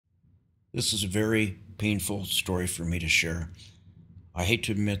This is a very painful story for me to share. I hate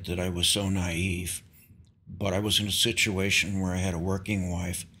to admit that I was so naive, but I was in a situation where I had a working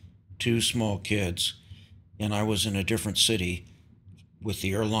wife, two small kids, and I was in a different city with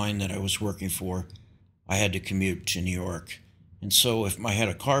the airline that I was working for. I had to commute to New York. And so if I had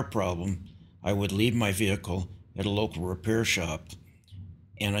a car problem, I would leave my vehicle at a local repair shop.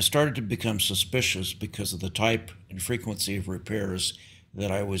 And I started to become suspicious because of the type and frequency of repairs that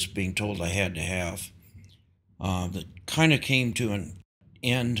I was being told I had to have. That kind of came to an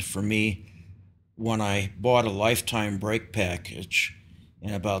end for me when I bought a lifetime brake package.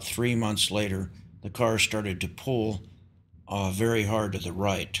 And about 3 months later, the car started to pull very hard to the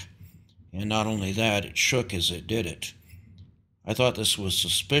right. And not only that, it shook as it did it. I thought this was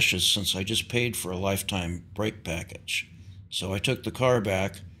suspicious since I just paid for a lifetime brake package. So I took the car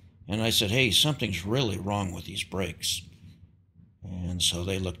back and I said, hey, something's really wrong with these brakes. And so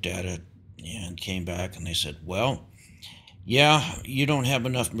they looked at it and came back and they said, well, yeah, you don't have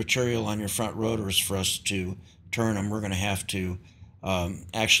enough material on your front rotors for us to turn them. We're going to have to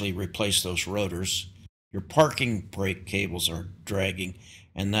actually replace those rotors. Your parking brake cables are dragging,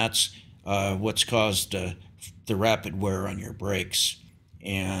 and that's what's caused the rapid wear on your brakes.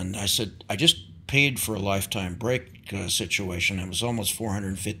 And I said, I just paid for a lifetime brake situation. It was almost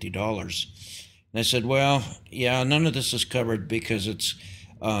 $450. And I said, well, yeah, none of this is covered because it's,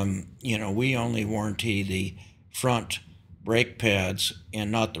 we only warranty the front brake pads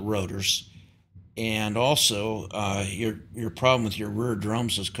and not the rotors. And also, your problem with your rear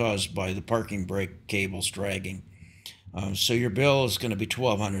drums is caused by the parking brake cables dragging. So your bill is going to be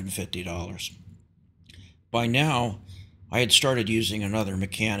 $1,250. By now, I had started using another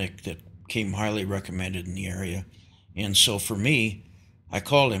mechanic that came highly recommended in the area. And so for me, I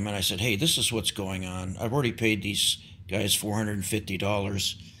called him and I said, hey, this is what's going on. I've already paid these guys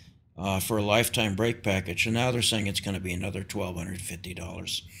 $450 for a lifetime brake package, and now they're saying it's going to be another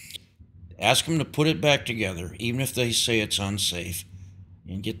 $1,250. Ask them to put it back together, even if they say it's unsafe,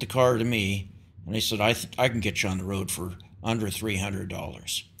 and get the car to me. And they said, I can get you on the road for under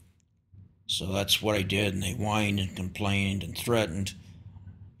 $300. So that's what I did, and they whined and complained and threatened.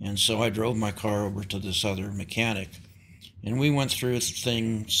 And so I drove my car over to this other mechanic, and we went through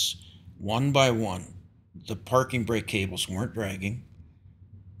things one by one. The parking brake cables weren't dragging.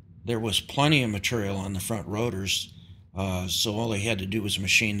 There was plenty of material on the front rotors, so all they had to do was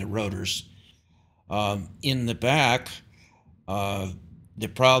machine the rotors. In the back, the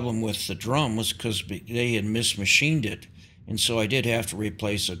problem with the drum was because they had mismachined it, and so I did have to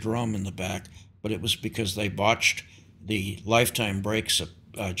replace a drum in the back, but it was because they botched the lifetime brakes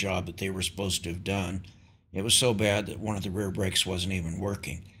job that they were supposed to have done. It was so bad that one of the rear brakes wasn't even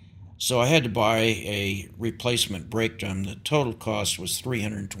working. So I had to buy a replacement brake drum. The total cost was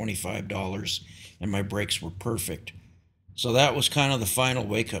 $325, and my brakes were perfect. So that was kind of the final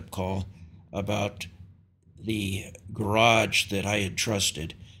wake-up call about the garage that I had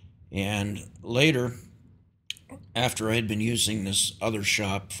trusted. And later, after I had been using this other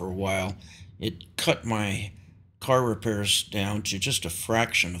shop for a while, it cut my car repairs down to just a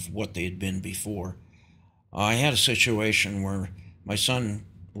fraction of what they had been before. I had a situation where my son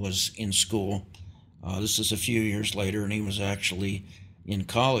was in school. This is a few years later, and he was actually in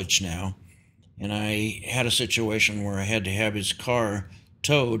college now. And I had a situation where I had to have his car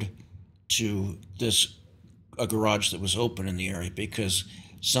towed to a garage that was open in the area because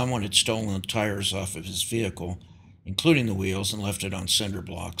someone had stolen the tires off of his vehicle, including the wheels, and left it on cinder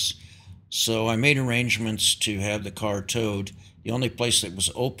blocks. So I made arrangements to have the car towed. The only place that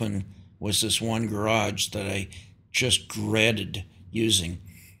was open was this one garage that I just dreaded using.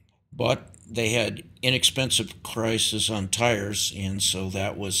 But they had inexpensive prices on tires, and so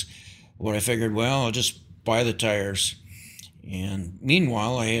that was what I figured, well, I'll just buy the tires. And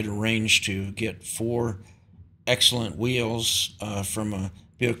meanwhile, I had arranged to get 4 excellent wheels from a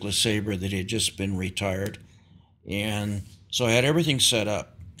Buick Sabre that had just been retired. And so I had everything set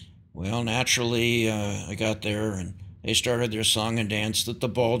up. Well, naturally, I got there and they started their song and dance that the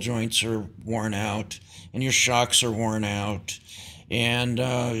ball joints are worn out and your shocks are worn out and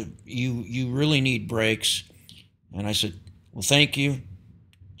you really need brakes. And I said, well, thank you.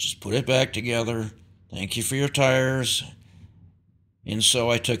 Just put it back together. Thank you for your tires. And so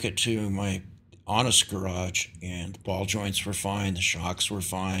I took it to my honest garage, and the ball joints were fine, the shocks were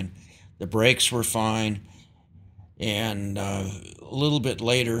fine, the brakes were fine. And a little bit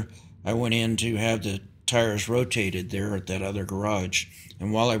later, I went in to have the tires rotated there at that other garage.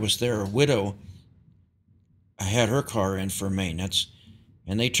 And while I was there, a widow, I had her car in for maintenance,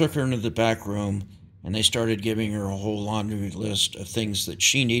 and they took her into the back room and they started giving her a whole laundry list of things that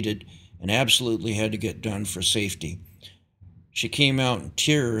she needed and absolutely had to get done for safety. She came out in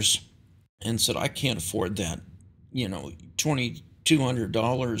tears and said, I can't afford that. You know,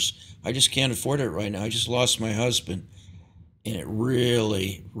 $2,200. I just can't afford it right now. I just lost my husband. And it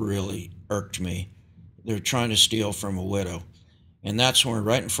really, really irked me. They're trying to steal from a widow. And that's when,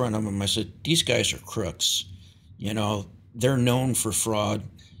 right in front of them, I said, these guys are crooks. You know, they're known for fraud.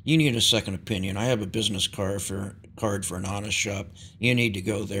 You need a second opinion. I have a business card for an honest shop. You need to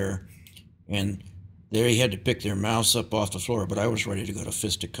go there. And they had to pick their mouths up off the floor, but I was ready to go to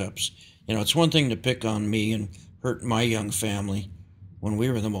fisticuffs. You know, it's one thing to pick on me and hurt my young family when we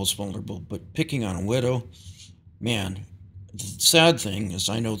were the most vulnerable, but picking on a widow, man, the sad thing is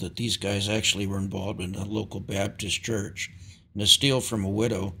I know that these guys actually were involved in a local Baptist church, and to steal from a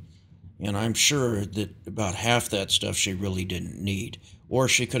widow, and I'm sure that about half that stuff she really didn't need, or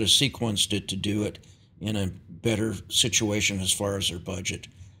she could have sequenced it to do it in a better situation as far as her budget.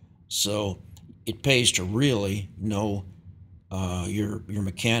 So it pays to really know your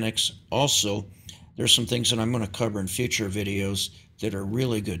mechanics. Also, there's some things that I'm going to cover in future videos that are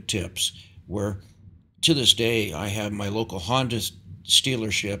really good tips, where to this day I have my local Honda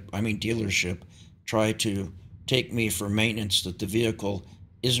dealership try to take me for maintenance that the vehicle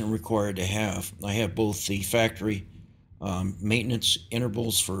isn't required to have. I have both the factory maintenance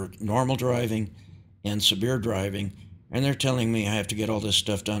intervals for normal driving and severe driving, and they're telling me I have to get all this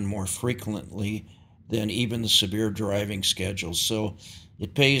stuff done more frequently than even the severe driving schedule. So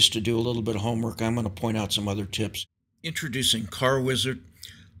it pays to do a little bit of homework. I'm going to point out some other tips. Introducing Car Wizard.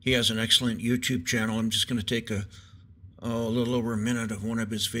 He has an excellent YouTube channel. I'm just going to take a little over a minute of one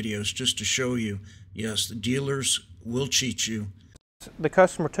of his videos just to show you, yes, the dealers will cheat you. The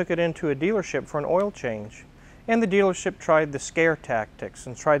customer took it into a dealership for an oil change, and the dealership tried the scare tactics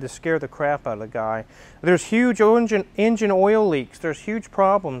and tried to scare the crap out of the guy. There's huge engine oil leaks. There's huge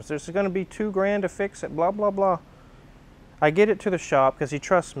problems. There's going to be $2,000 to fix it, blah, blah, blah. I get it to the shop because he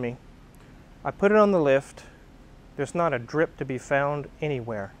trusts me. I put it on the lift. There's not a drip to be found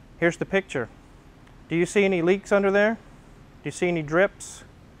anywhere. Here's the picture. Do you see any leaks under there? Do you see any drips?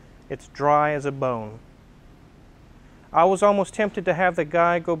 It's dry as a bone. I was almost tempted to have the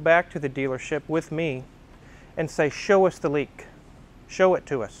guy go back to the dealership with me and say, show us the leak. Show it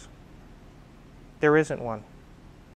to us. There isn't one.